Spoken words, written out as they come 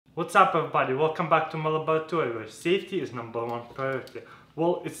What's up everybody, welcome back to my laboratory where safety is #1 priority.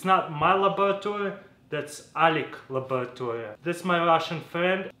 Well, it's not my laboratory, that's Alec laboratory. That's my Russian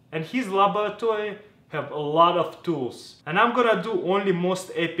friend and his laboratory have a lot of tools. And I'm gonna do only most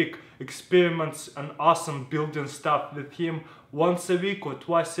epic experiments and awesome building stuff with him once a week or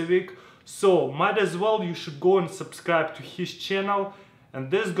twice a week. So might as well you should go and subscribe to his channel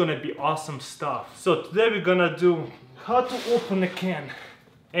and there's gonna be awesome stuff. So today we're gonna do how to open a can.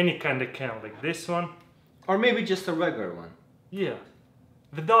 Any kind of can, like this one. Or maybe just a regular one. Yeah.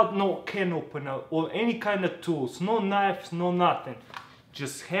 Without no can opener or any kind of tools. No knives, no nothing.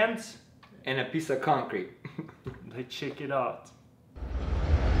 Just hands. And a piece of concrete. Let's check it out.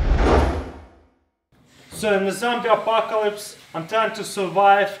 So in the zombie apocalypse, I'm trying to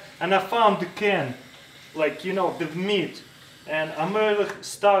survive and I found the can. Like, you know, with meat. And I'm really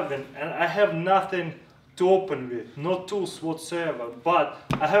starving and I have nothing to open with, no tools whatsoever, but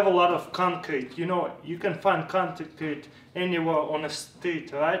I have a lot of concrete. You know, you can find concrete anywhere on a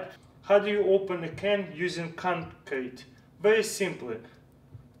street, right? How do you open a can using concrete? Very simply,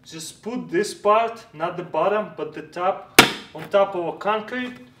 just put this part, not the bottom, but the top, on top of a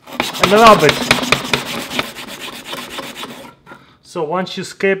concrete and rub it. So once you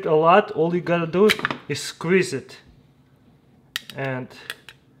scraped a lot, all you gotta do is squeeze it and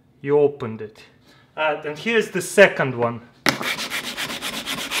you opened it. And here's the second one.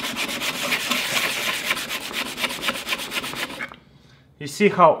 You see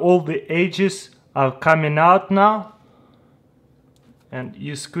how all the edges are coming out now? And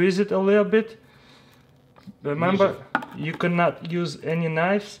you squeeze it a little bit. Remember, you cannot use any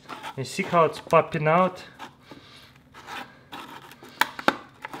knives. You see how it's popping out?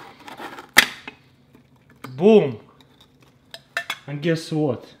 Boom! And guess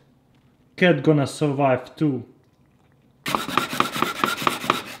what? Cat gonna survive too.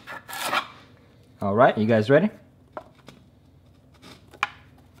 Alright, you guys ready?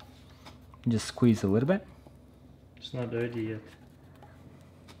 Just squeeze a little bit. It's not ready yet.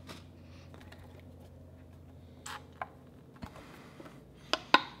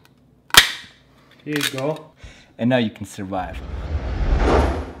 Here you go. And now you can survive.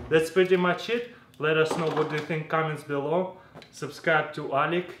 That's pretty much it. Let us know what you think, comments below. Subscribe to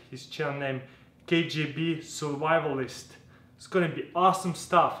Alec, his channel name KGB Survivalist. It's gonna be awesome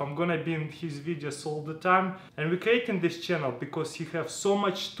stuff. I'm gonna be in his videos all the time. And we're creating this channel because he has so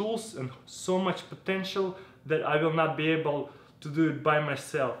much tools and so much potential that I will not be able to do it by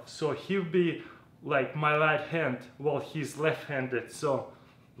myself. So he'll be like my right hand. Well, he's left-handed, so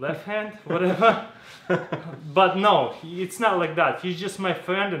left hand, whatever. But no, it's not like that. He's just my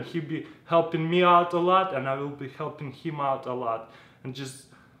friend and he'll be helping me out a lot and I will be helping him out a lot. And just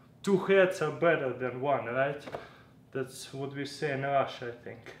two heads are better than one, right? That's what we say in Russia, I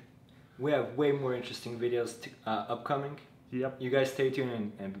think. We have way more interesting videos upcoming. Yep. You guys stay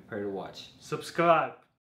tuned and prepare to watch. Subscribe.